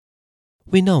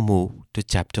We now move to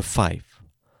chapter 5,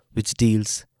 which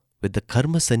deals with the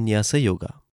Karma Sannyasa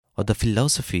Yoga, or the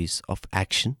philosophies of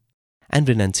action and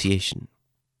renunciation.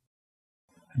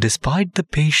 Despite the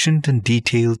patient and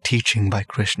detailed teaching by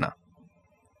Krishna,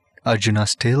 Arjuna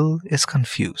still is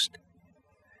confused.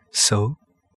 So,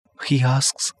 he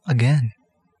asks again,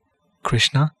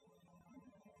 Krishna,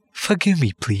 forgive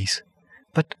me please,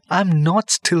 but I'm not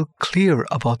still clear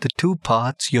about the two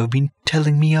paths you have been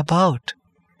telling me about.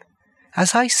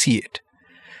 As I see it,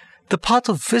 the path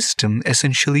of wisdom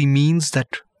essentially means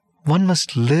that one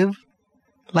must live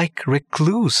like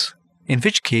recluse, in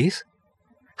which case,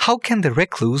 how can the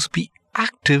recluse be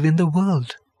active in the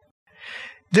world?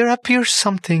 There appears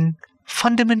something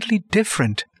fundamentally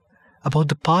different about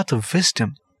the path of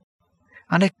wisdom,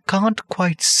 and I can't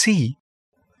quite see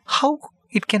how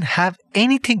it can have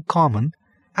anything common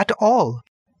at all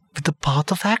with the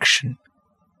path of action.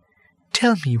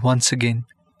 Tell me once again,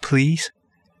 please,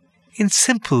 in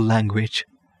simple language,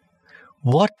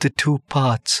 what the two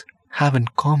paths have in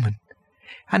common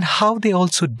and how they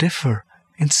also differ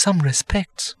in some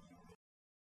respects.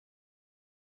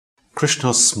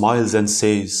 Krishna smiles and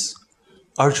says,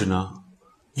 Arjuna,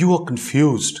 you are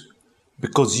confused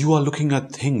because you are looking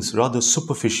at things rather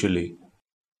superficially.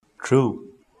 True,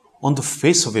 on the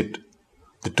face of it,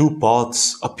 the two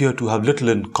paths appear to have little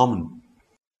in common.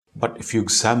 But if you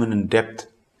examine in depth,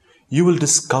 you will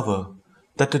discover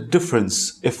that the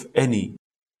difference, if any,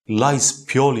 lies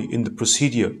purely in the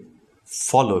procedure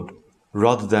followed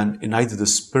rather than in either the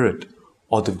spirit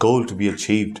or the goal to be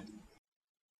achieved.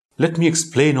 Let me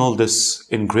explain all this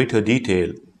in greater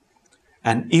detail,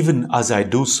 and even as I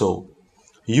do so,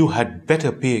 you had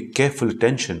better pay careful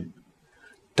attention.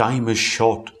 Time is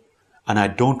short, and I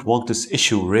don't want this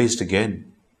issue raised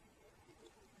again.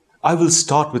 I will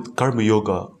start with Karma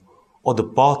Yoga, or the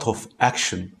path of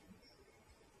action.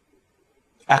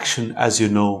 Action, as you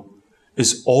know,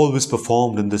 is always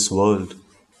performed in this world.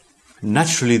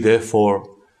 Naturally, therefore,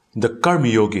 the Karma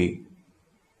Yogi,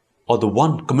 or the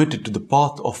one committed to the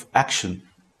path of action,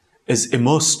 is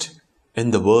immersed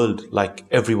in the world like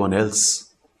everyone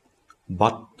else.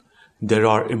 But there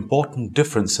are important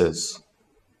differences.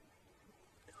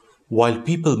 While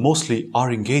people mostly are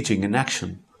engaging in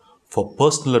action for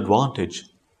personal advantage,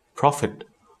 profit,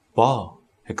 power,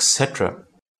 etc.,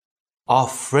 our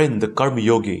friend the Karma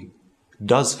Yogi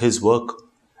does his work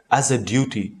as a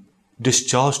duty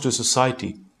discharged to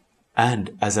society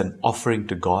and as an offering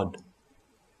to God.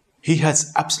 He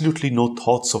has absolutely no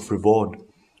thoughts of reward,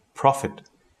 profit,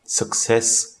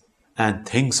 success, and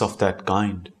things of that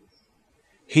kind.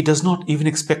 He does not even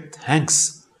expect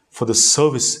thanks for the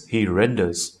service he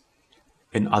renders.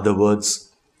 In other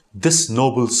words, this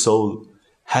noble soul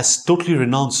has totally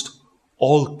renounced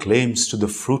all claims to the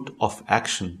fruit of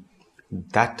action.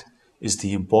 That is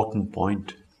the important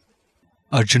point.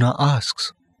 Arjuna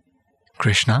asks,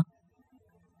 Krishna,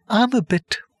 I'm a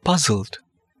bit puzzled.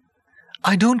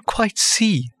 I don't quite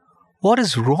see what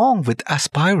is wrong with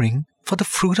aspiring for the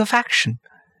fruit of action.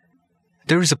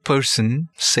 There is a person,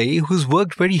 say, who's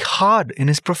worked very hard in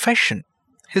his profession,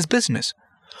 his business.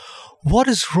 What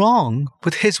is wrong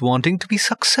with his wanting to be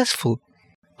successful?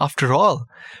 After all,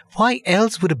 why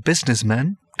else would a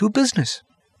businessman do business?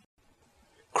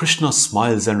 Krishna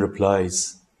smiles and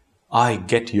replies, I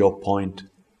get your point.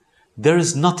 There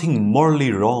is nothing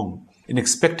morally wrong in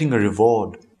expecting a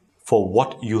reward for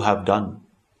what you have done.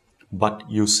 But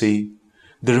you see,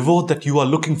 the reward that you are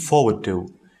looking forward to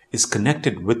is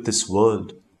connected with this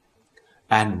world.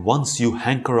 And once you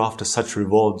hanker after such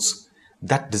rewards,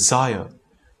 that desire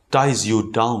ties you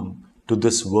down to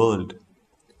this world.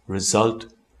 Result,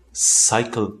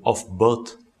 cycle of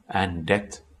birth and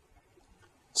death.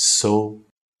 So,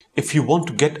 if you want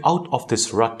to get out of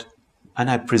this rut, and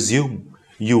I presume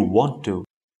you want to,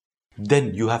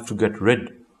 then you have to get rid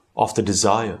of the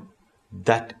desire.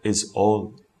 That is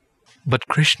all. But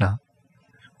Krishna,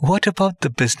 what about the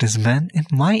businessman in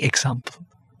my example?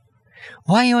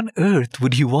 Why on earth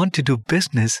would he want to do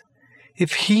business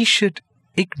if he should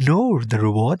ignore the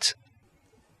rewards?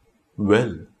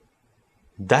 Well,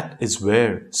 that is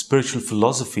where spiritual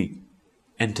philosophy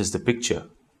enters the picture.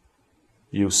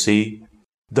 You see,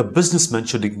 the businessman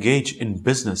should engage in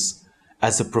business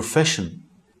as a profession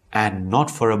and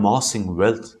not for amassing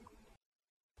wealth.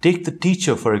 Take the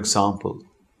teacher, for example.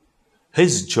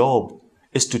 His job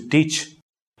is to teach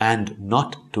and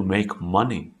not to make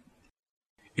money.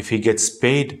 If he gets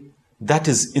paid, that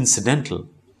is incidental.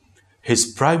 His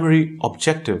primary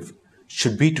objective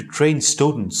should be to train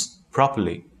students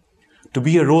properly, to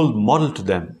be a role model to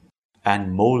them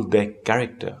and mold their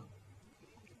character.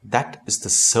 That is the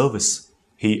service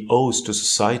he owes to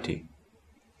society.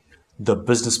 The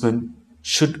businessman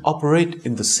should operate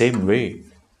in the same way.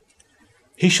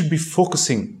 He should be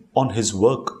focusing on his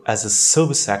work as a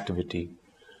service activity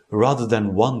rather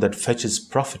than one that fetches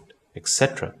profit,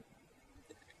 etc.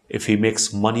 If he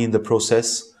makes money in the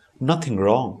process, nothing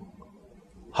wrong.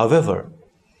 However,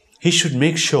 he should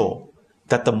make sure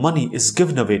that the money is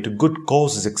given away to good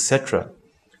causes, etc.,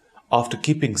 after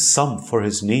keeping some for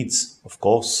his needs, of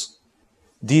course.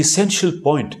 The essential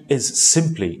point is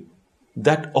simply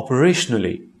that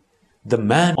operationally, the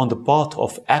man on the path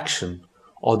of action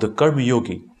or the Karma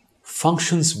Yogi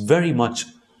functions very much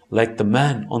like the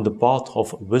man on the path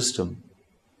of wisdom.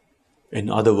 In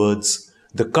other words,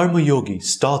 the Karma Yogi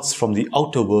starts from the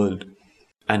outer world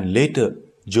and later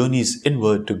journeys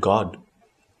inward to God.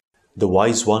 The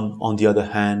wise one, on the other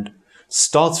hand,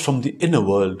 starts from the inner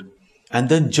world and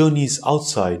then journeys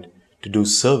outside to do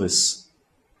service.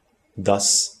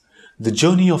 Thus, the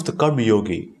journey of the Karma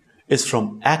Yogi is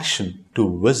from action to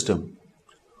wisdom,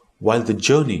 while the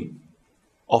journey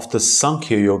of the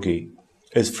Sankhya Yogi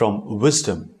is from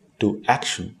wisdom to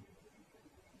action.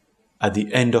 At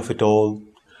the end of it all,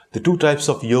 the two types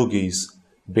of yogis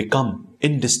become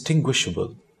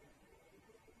indistinguishable.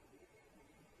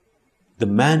 The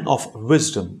man of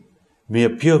wisdom may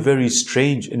appear very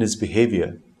strange in his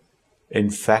behavior, in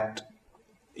fact,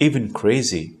 even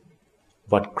crazy,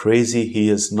 but crazy he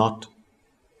is not.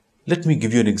 Let me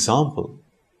give you an example.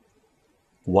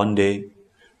 One day,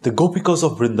 the Gopikas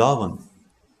of Vrindavan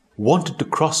wanted to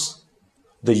cross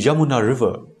the Yamuna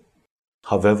river.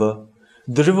 However,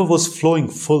 the river was flowing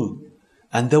full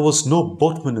and there was no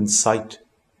boatman in sight.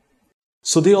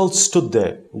 So they all stood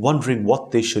there wondering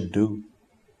what they should do.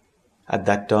 At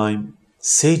that time,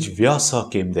 sage Vyasa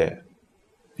came there.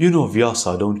 You know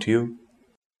Vyasa, don't you?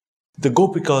 The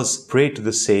Gopikas prayed to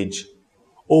the sage,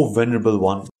 "O Venerable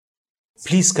One,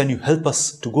 please can you help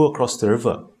us to go across the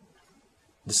river?"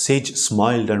 The sage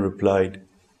smiled and replied,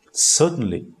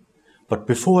 "Certainly, but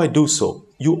before I do so,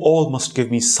 you all must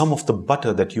give me some of the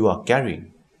butter that you are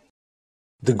carrying."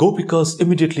 The Gopikas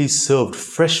immediately served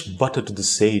fresh butter to the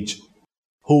sage,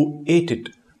 who ate it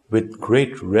with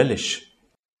great relish.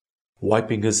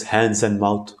 Wiping his hands and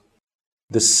mouth,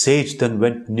 the sage then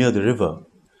went near the river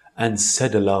and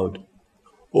said aloud,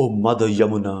 "O Mother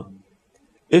Yamuna,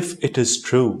 if it is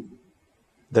true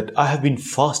that I have been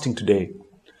fasting today,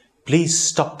 please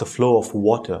stop the flow of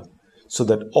water so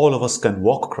that all of us can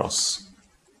walk across."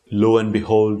 Lo and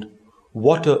behold,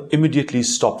 water immediately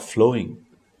stopped flowing,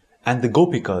 and the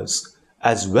Gopikas,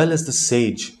 as well as the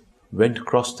sage, went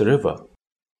across the river.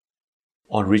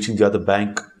 On reaching the other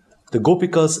bank, the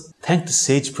Gopikas thanked the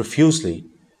sage profusely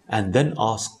and then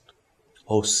asked,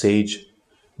 "O sage,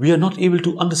 we are not able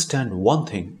to understand one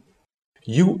thing.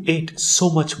 You ate so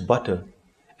much butter,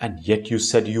 and yet you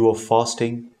said you were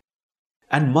fasting,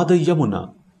 and Mother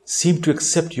Yamuna seemed to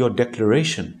accept your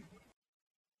declaration.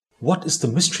 What is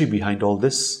the mystery behind all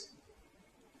this?"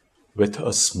 With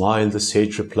a smile, the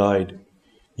sage replied,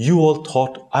 "You all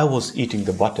thought I was eating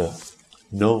the butter.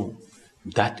 No,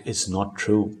 that is not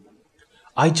true.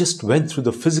 I just went through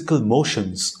the physical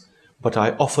motions, but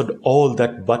I offered all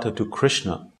that butter to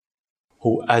Krishna,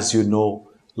 who, as you know,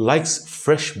 likes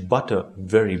fresh butter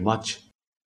very much.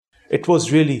 It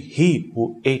was really he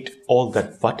who ate all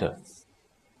that butter."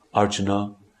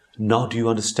 Arjuna, now do you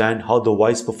understand how the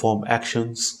wise perform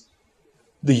actions?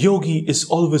 The yogi is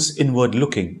always inward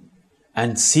looking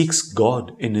and seeks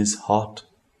God in his heart.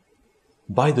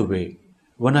 By the way,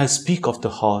 when I speak of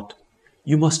the heart,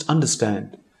 you must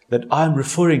understand that I am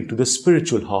referring to the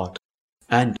spiritual heart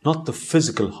and not the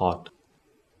physical heart.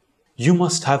 You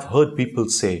must have heard people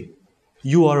say,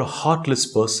 "You are a heartless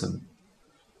person.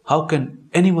 How can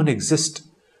anyone exist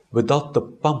without the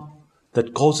pump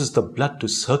that causes the blood to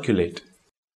circulate?"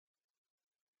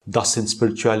 Thus in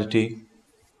spirituality,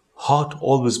 heart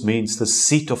always means the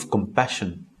seat of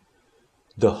compassion.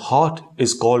 The heart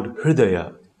is called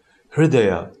Hridaya.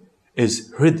 Hridaya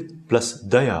is Hrid plus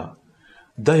Daya.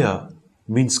 Daya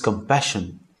means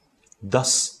compassion.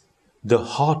 Thus, the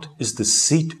heart is the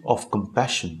seat of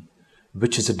compassion,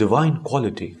 which is a divine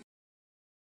quality.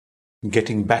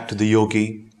 Getting back to the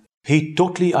yogi, he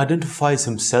totally identifies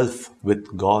himself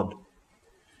with God.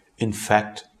 In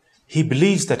fact, he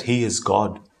believes that he is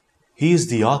God. He is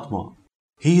the Atma.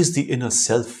 He is the inner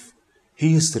self.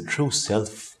 He is the true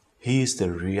self. He is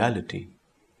the reality.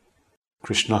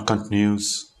 Krishna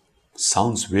continues,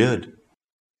 "Sounds weird.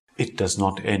 It does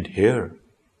not end here.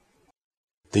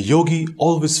 The yogi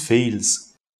always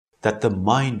feels that the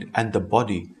mind and the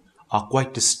body are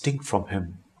quite distinct from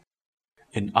him.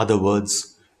 In other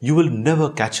words, you will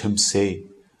never catch him say,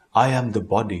 'I am the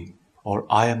body' or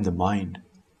 'I am the mind.'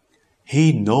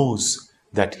 he knows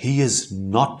that he is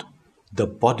not the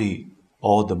body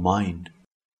or the mind.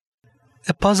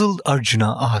 A puzzled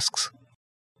Arjuna asks,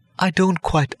 I don't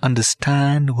quite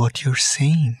understand what you're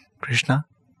saying, Krishna.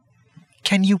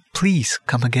 Can you please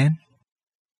come again?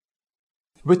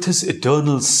 With his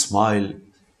eternal smile,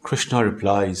 Krishna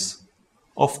replies,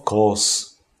 Of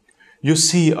course. You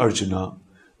see, Arjuna,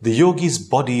 the yogi's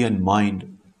body and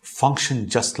mind function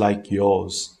just like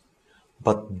yours.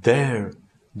 But there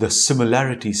the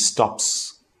similarity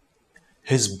stops.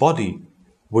 His body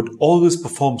would always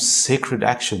perform sacred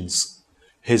actions.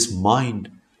 His mind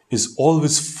is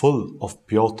always full of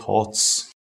pure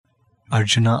thoughts.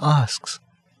 Arjuna asks,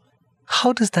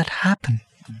 how does that happen?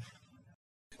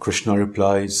 Krishna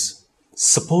replies,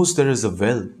 Suppose there is a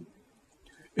well.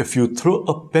 If you throw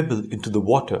a pebble into the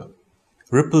water,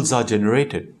 ripples are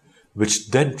generated, which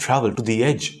then travel to the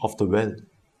edge of the well.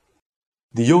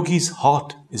 The yogi's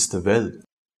heart is the well,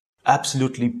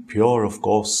 absolutely pure, of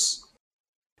course.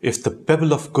 If the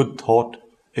pebble of good thought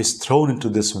is thrown into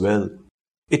this well,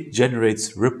 it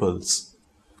generates ripples.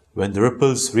 When the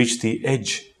ripples reach the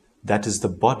edge, that is the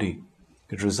body,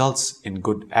 it results in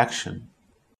good action.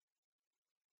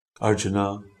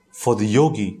 Arjuna, for the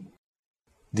yogi,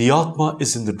 the Atma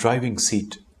is in the driving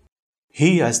seat.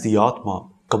 He, as the Atma,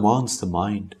 commands the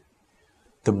mind.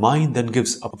 The mind then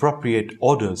gives appropriate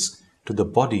orders to the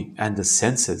body and the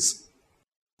senses.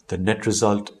 The net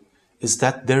result is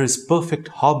that there is perfect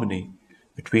harmony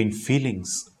between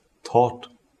feelings, thought,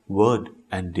 word,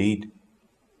 and deed.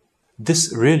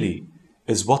 This really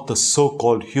is what the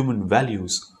so-called human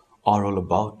values are all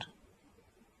about.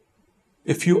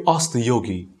 If you ask the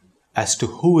yogi as to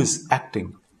who is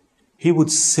acting, he would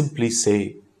simply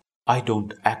say, I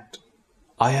don't act.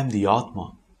 I am the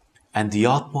Atma, and the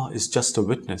Atma is just a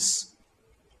witness.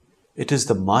 It is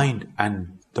the mind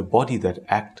and the body that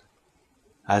act.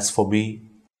 As for me,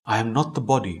 I am not the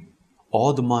body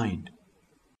or the mind.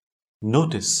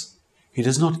 Notice, he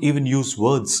does not even use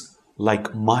words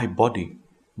like my body,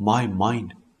 my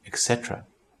mind, etc.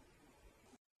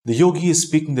 The yogi is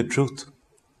speaking the truth,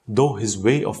 though his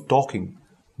way of talking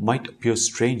might appear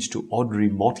strange to ordinary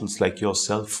mortals like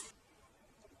yourself.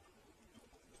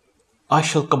 I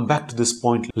shall come back to this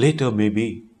point later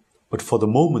maybe, but for the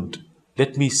moment,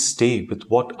 let me stay with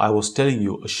what I was telling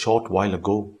you a short while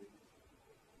ago.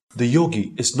 The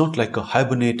yogi is not like a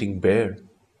hibernating bear,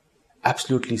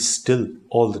 absolutely still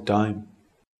all the time.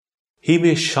 He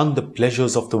may shun the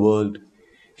pleasures of the world.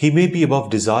 He may be above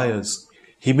desires.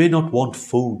 He may not want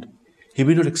food. He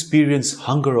may not experience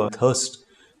hunger or thirst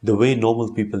the way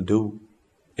normal people do.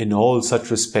 In all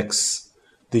such respects,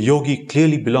 the yogi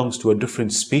clearly belongs to a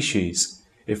different species,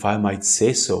 if I might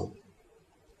say so.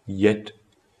 Yet,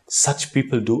 such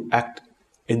people do act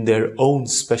in their own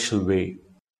special way.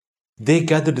 They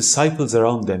gather disciples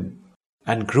around them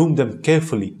and groom them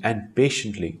carefully and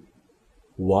patiently.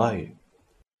 Why?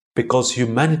 Because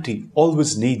humanity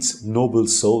always needs noble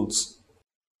souls,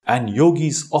 and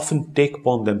yogis often take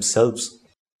upon themselves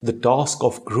the task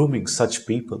of grooming such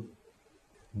people.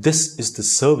 This is the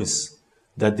service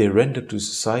that they render to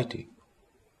society.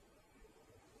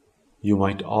 You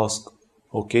might ask,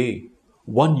 okay,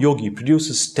 one yogi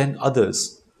produces 10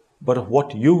 others, but of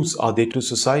what use are they to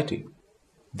society?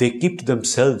 They keep to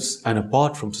themselves and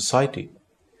apart from society.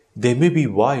 They may be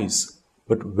wise,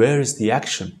 but where is the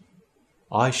action?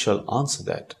 I shall answer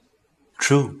that.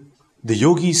 True, the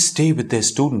yogis stay with their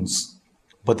students,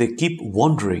 but they keep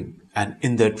wandering, and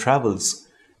in their travels,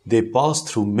 they pass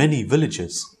through many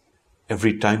villages.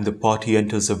 Every time the party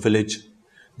enters a village,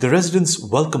 the residents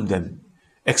welcome them,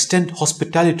 extend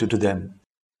hospitality to them,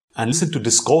 and listen to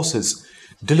discourses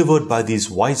delivered by these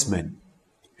wise men.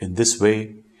 In this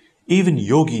way, even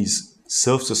yogis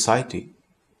serve society.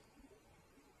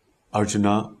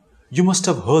 Arjuna, you must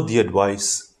have heard the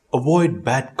advice, avoid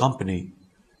bad company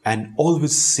and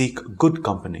always seek good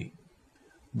company.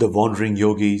 The wandering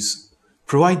yogis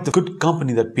provide the good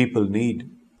company that people need.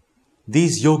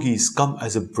 These yogis come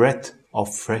as a breath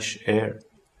of fresh air,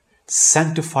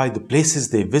 sanctify the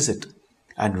places they visit,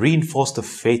 and reinforce the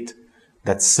faith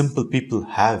that simple people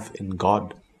have in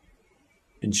God.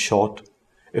 In short,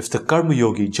 if the Karma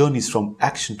Yogi journeys from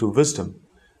action to wisdom,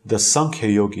 the Sankhya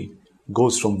Yogi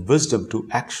goes from wisdom to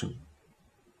action.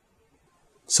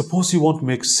 Suppose you want to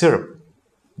make syrup.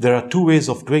 There are two ways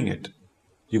of doing it.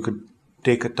 You could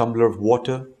take a tumbler of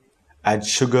water, add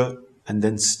sugar, and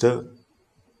then stir.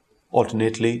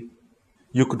 Alternately,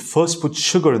 you could first put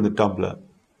sugar in the tumbler,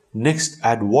 next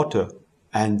add water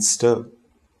and stir.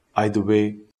 Either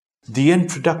way, the end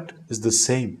product is the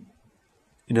same.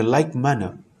 In a like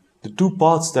manner, the two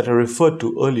paths that I referred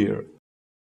to earlier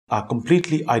are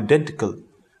completely identical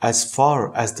as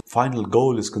far as the final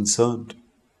goal is concerned.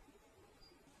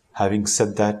 Having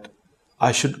said that,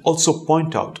 I should also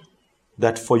point out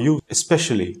that for you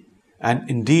especially, and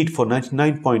indeed for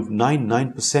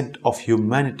 99.99% of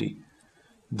humanity,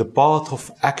 the path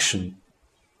of action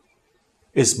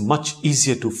is much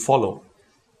easier to follow.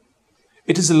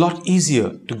 It is a lot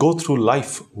easier to go through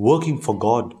life working for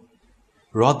God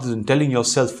rather than telling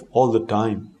yourself all the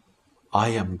time, I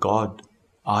am God,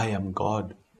 I am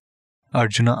God.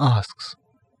 Arjuna asks,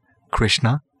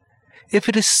 Krishna, if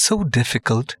it is so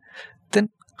difficult, then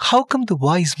how come the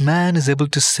wise man is able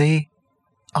to say,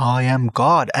 I am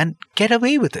God, and get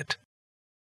away with it?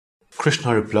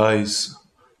 Krishna replies,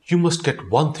 you must get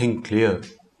one thing clear.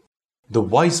 The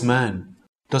wise man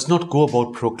does not go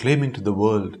about proclaiming to the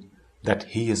world that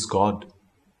he is God.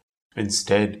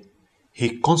 Instead,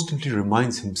 he constantly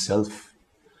reminds himself,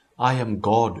 I am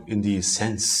God in the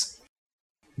essence.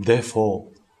 Therefore,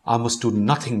 I must do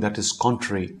nothing that is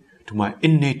contrary to my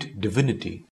innate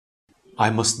divinity. I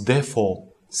must therefore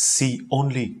see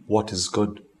only what is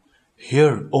good,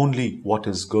 hear only what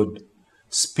is good,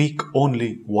 speak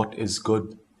only what is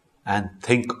good, and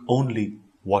think only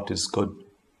what is good.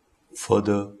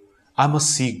 Further, I must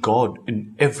see God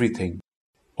in everything,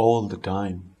 all the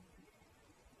time.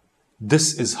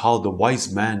 This is how the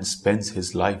wise man spends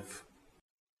his life.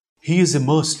 He is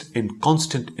immersed in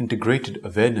constant integrated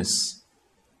awareness.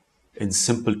 In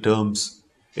simple terms,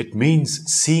 it means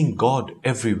seeing God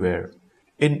everywhere,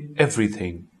 in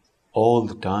everything, all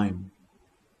the time.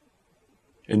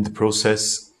 In the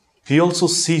process, he also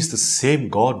sees the same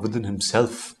God within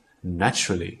himself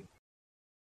naturally.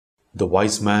 The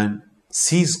wise man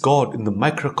sees God in the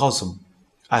microcosm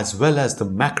as well as the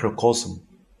macrocosm.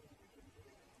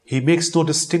 He makes no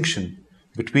distinction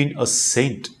between a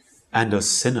saint and a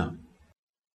sinner.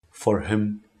 For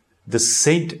him, the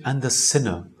saint and the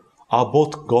sinner are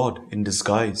both God in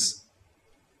disguise.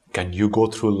 Can you go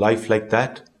through life like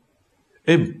that?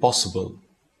 Impossible.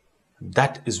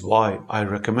 That is why I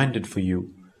recommended for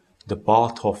you the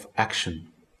path of action.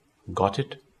 Got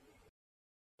it?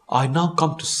 I now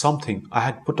come to something I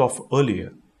had put off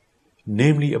earlier,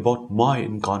 namely about my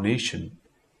incarnation.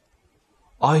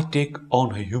 I take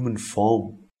on a human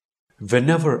form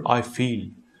whenever I feel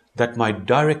that my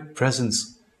direct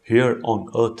presence here on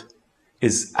earth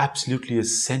is absolutely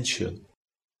essential.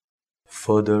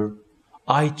 Further,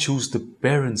 I choose the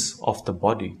parents of the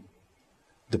body,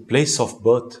 the place of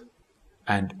birth,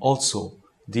 and also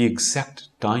the exact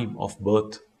time of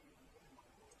birth.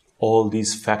 All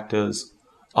these factors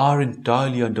are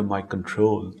entirely under my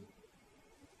control.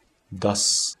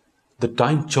 Thus, the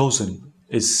time chosen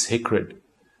is sacred,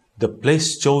 the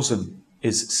place chosen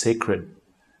is sacred,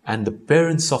 and the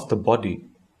parents of the body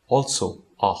also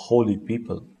are holy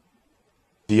people.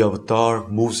 The avatar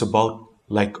moves about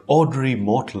like ordinary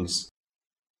mortals.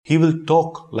 He will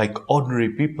talk like ordinary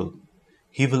people.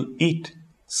 He will eat,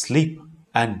 sleep,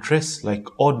 and dress like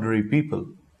ordinary people.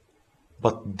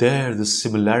 But there the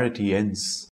similarity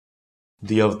ends.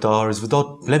 The avatar is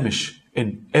without blemish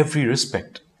in every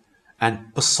respect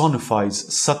and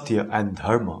personifies Satya and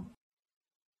Dharma.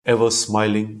 Ever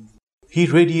smiling, he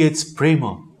radiates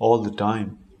prema all the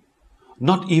time.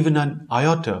 Not even an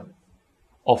iota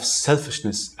of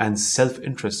selfishness and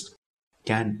self-interest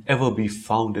can ever be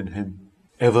found in him.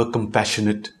 Ever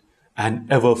compassionate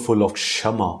and ever full of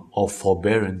kshama or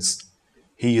forbearance,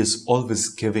 he is always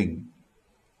giving.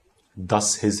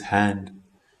 Thus his hand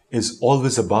is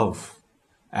always above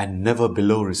and never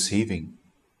below receiving.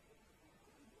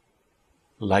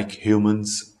 Like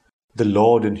humans, the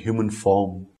Lord in human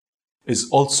form is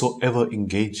also ever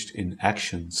engaged in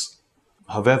actions.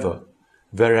 However,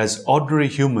 whereas ordinary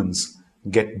humans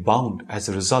get bound as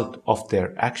a result of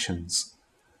their actions,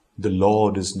 the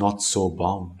Lord is not so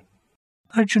bound.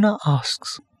 Arjuna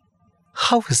asks,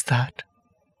 how is that?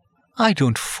 I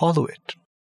don't follow it.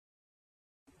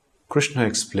 Krishna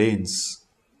explains,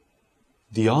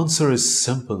 the answer is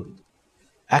simple.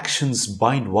 Actions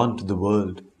bind one to the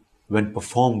world when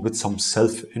performed with some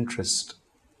self-interest.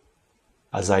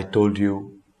 As I told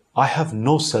you, I have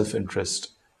no self-interest,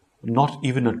 not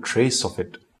even a trace of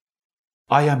it.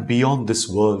 I am beyond this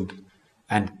world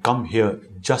and come here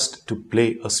just to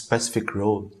play a specific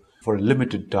role for a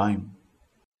limited time.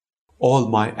 All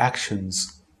my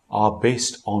actions are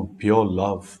based on pure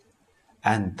love,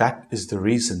 and that is the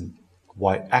reason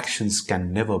why actions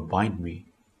can never bind me.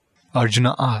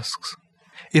 Arjuna asks,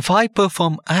 if I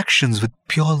perform actions with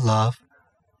pure love,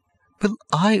 will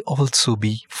I also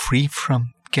be free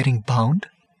from getting bound?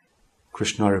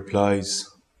 Krishna replies,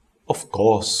 of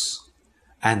course,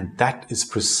 and that is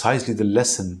precisely the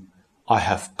lesson I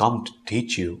have come to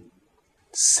teach you.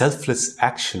 Selfless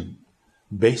action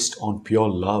based on pure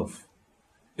love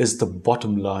is the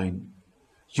bottom line.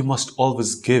 You must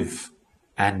always give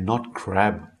and not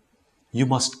grab. You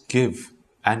must give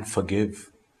and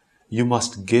forgive. You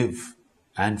must give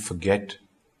and forget.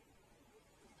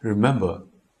 Remember,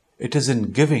 it is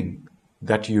in giving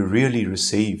that you really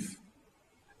receive.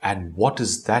 And what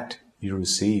is that you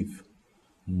receive?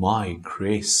 My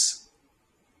grace.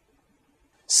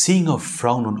 Seeing a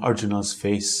frown on Arjuna's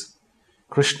face,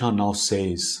 Krishna now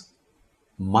says,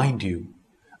 mind you,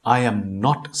 I am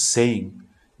not saying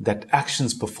that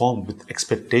actions performed with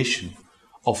expectation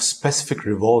of specific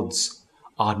rewards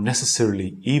are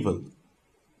necessarily evil.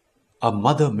 A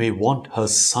mother may want her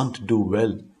son to do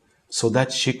well so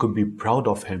that she could be proud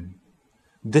of him.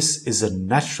 This is a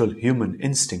natural human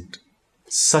instinct.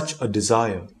 Such a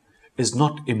desire is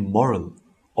not immoral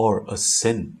or a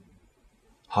sin.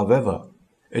 However,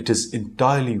 it is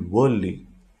entirely worldly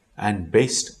and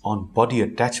based on body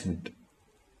attachment.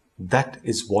 That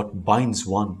is what binds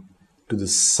one to the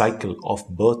cycle of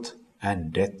birth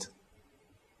and death.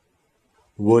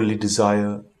 Worldly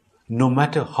desire, no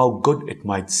matter how good it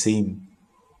might seem,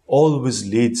 always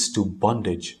leads to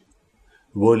bondage.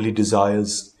 Worldly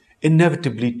desires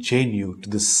inevitably chain you to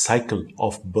the cycle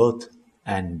of birth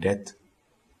and death.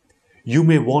 You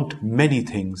may want many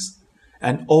things,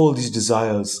 and all these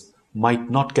desires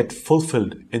might not get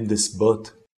fulfilled in this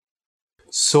birth.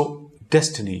 So,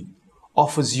 destiny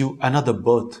offers you another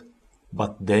birth,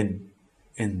 but then,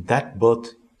 in that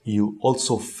birth, you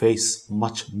also face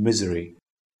much misery.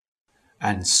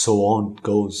 And so on it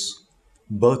goes,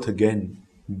 birth again,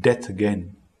 death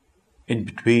again, in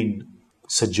between,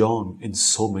 sojourn in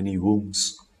so many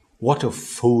wombs. What a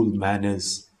fool man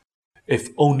is, if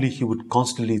only he would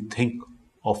constantly think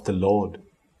of the Lord.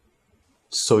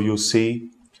 So you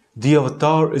see, the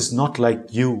avatar is not like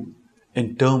you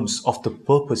in terms of the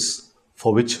purpose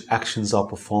for which actions are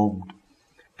performed,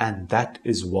 and that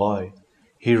is why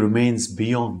he remains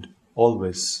beyond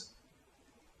always.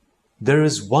 There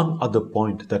is one other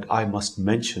point that I must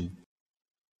mention.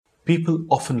 People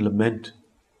often lament,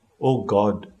 "Oh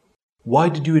God, why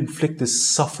did you inflict this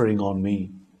suffering on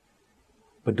me?"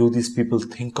 But do these people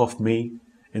think of me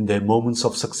in their moments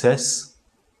of success?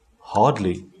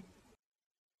 Hardly.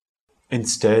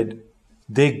 Instead,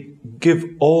 they give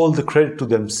all the credit to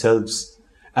themselves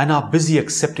and are busy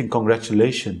accepting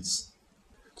congratulations.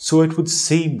 So it would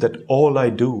seem that all I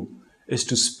do is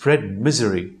to spread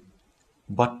misery.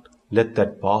 But let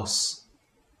that pass.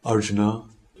 Arjuna,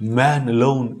 man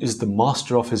alone is the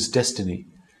master of his destiny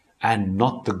and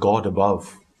not the God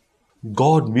above.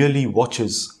 God merely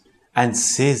watches and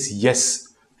says yes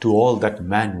to all that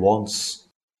man wants.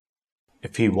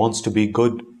 If he wants to be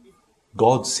good,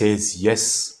 God says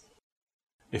yes.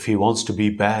 If he wants to be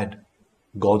bad,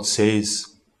 God says,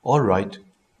 all right,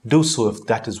 do so if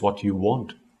that is what you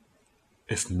want.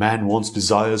 If man wants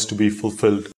desires to be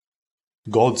fulfilled,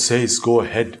 God says go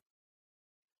ahead.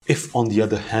 If, on the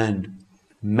other hand,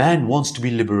 man wants to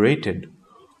be liberated,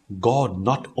 God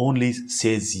not only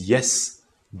says yes,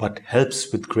 but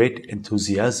helps with great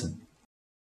enthusiasm.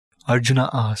 Arjuna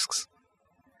asks,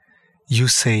 you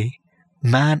say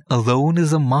man alone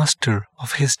is the master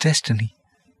of his destiny.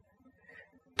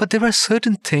 But there are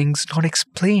certain things not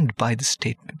explained by this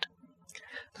statement.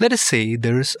 Let us say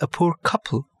there is a poor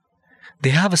couple.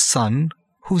 They have a son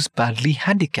who is badly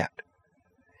handicapped.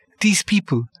 These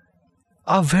people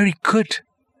are very good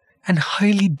and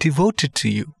highly devoted to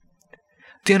you.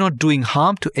 They are not doing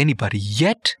harm to anybody,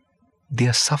 yet they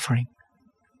are suffering.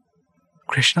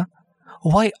 Krishna,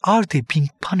 why are they being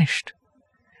punished?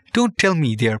 Don't tell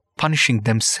me they are punishing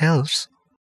themselves.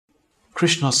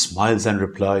 Krishna smiles and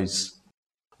replies,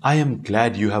 I am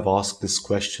glad you have asked this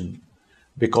question,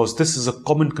 because this is a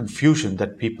common confusion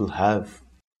that people have.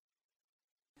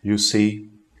 You see,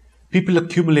 people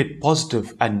accumulate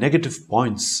positive and negative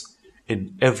points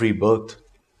in every birth.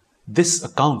 This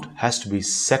account has to be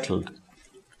settled.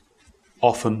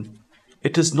 Often,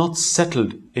 it is not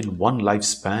settled in one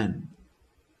lifespan,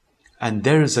 and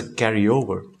there is a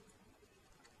carryover.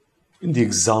 In the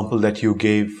example that you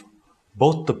gave,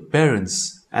 both the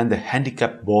parents and the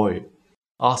handicapped boy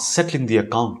are settling the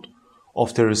account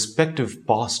of their respective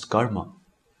past karma.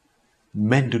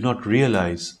 Men do not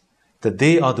realize that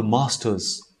they are the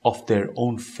masters of their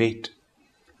own fate.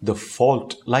 The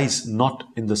fault lies not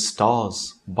in the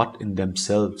stars, but in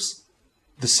themselves.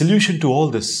 The solution to all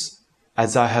this,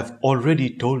 as I have already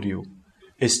told you,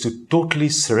 is to totally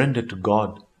surrender to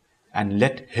God and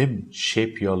let Him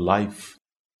shape your life.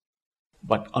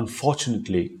 But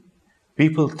unfortunately,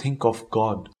 people think of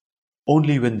God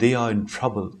only when they are in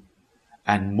trouble,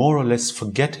 and more or less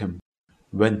forget him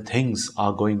when things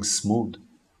are going smooth.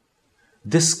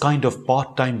 This kind of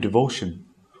part-time devotion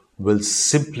will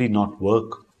simply not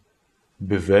work.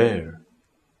 Beware.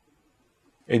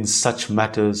 In such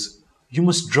matters, you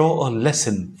must draw a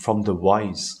lesson from the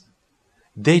wise.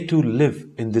 They too live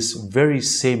in this very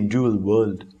same dual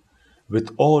world,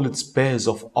 with all its pairs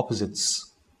of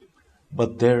opposites,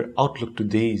 but their outlook to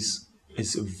these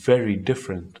is very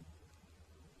different.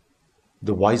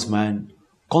 The wise man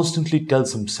constantly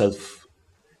tells himself,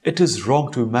 it is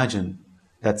wrong to imagine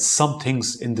that some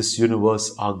things in this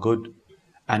universe are good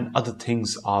and other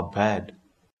things are bad.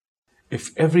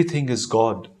 If everything is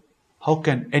God, how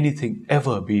can anything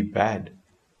ever be bad?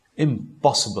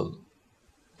 Impossible.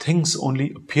 Things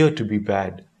only appear to be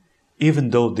bad, even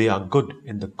though they are good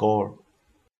in the core.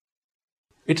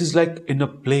 It is like in a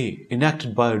play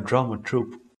enacted by a drama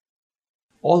troupe.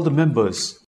 All the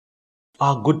members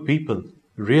are good people,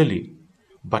 really,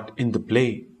 but in the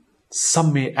play,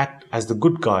 some may act as the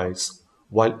good guys,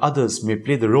 while others may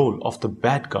play the role of the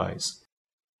bad guys.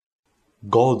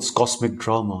 God's cosmic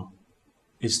drama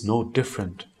is no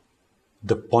different.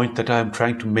 The point that I am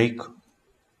trying to make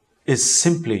is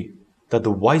simply that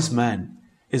the wise man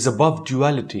is above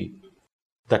duality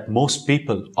that most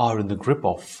people are in the grip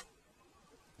of.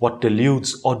 What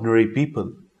deludes ordinary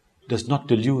people does not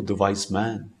delude the wise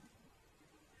man.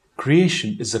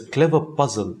 Creation is a clever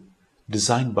puzzle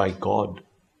designed by God.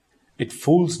 It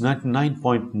fools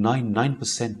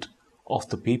 99.99% of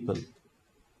the people.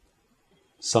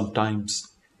 Sometimes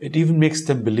it even makes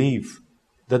them believe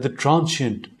that the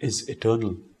transient is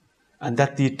eternal and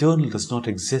that the eternal does not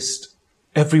exist.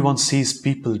 Everyone sees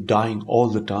people dying all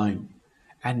the time,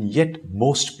 and yet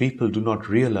most people do not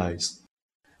realize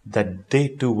that they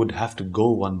too would have to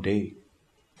go one day.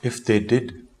 If they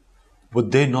did,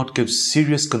 would they not give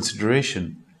serious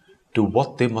consideration to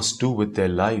what they must do with their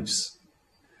lives?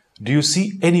 Do you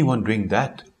see anyone doing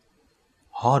that?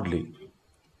 Hardly.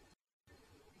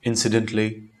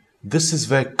 Incidentally, this is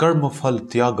where karma phal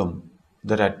tyagam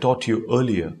that I taught you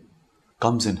earlier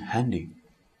comes in handy.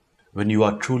 When you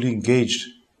are truly engaged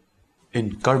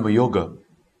in karma yoga,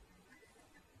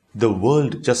 the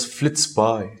world just flits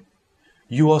by.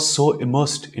 You are so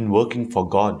immersed in working for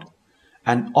God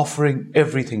and offering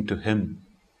everything to Him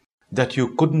that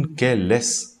you couldn't care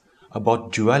less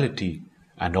about duality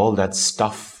and all that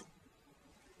stuff.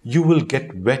 You will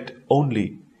get wet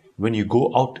only when you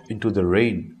go out into the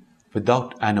rain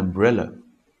without an umbrella.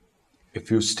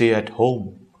 If you stay at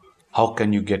home, how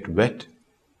can you get wet?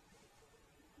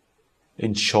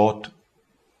 In short,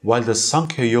 while the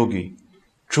Sankhya Yogi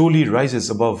truly rises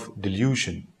above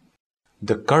delusion,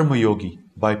 the Karma Yogi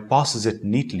bypasses it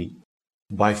neatly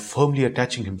by firmly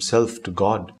attaching himself to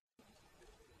God.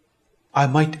 I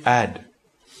might add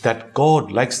that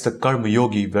God likes the Karma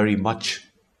Yogi very much.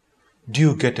 Do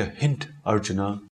you get a hint, Arjuna?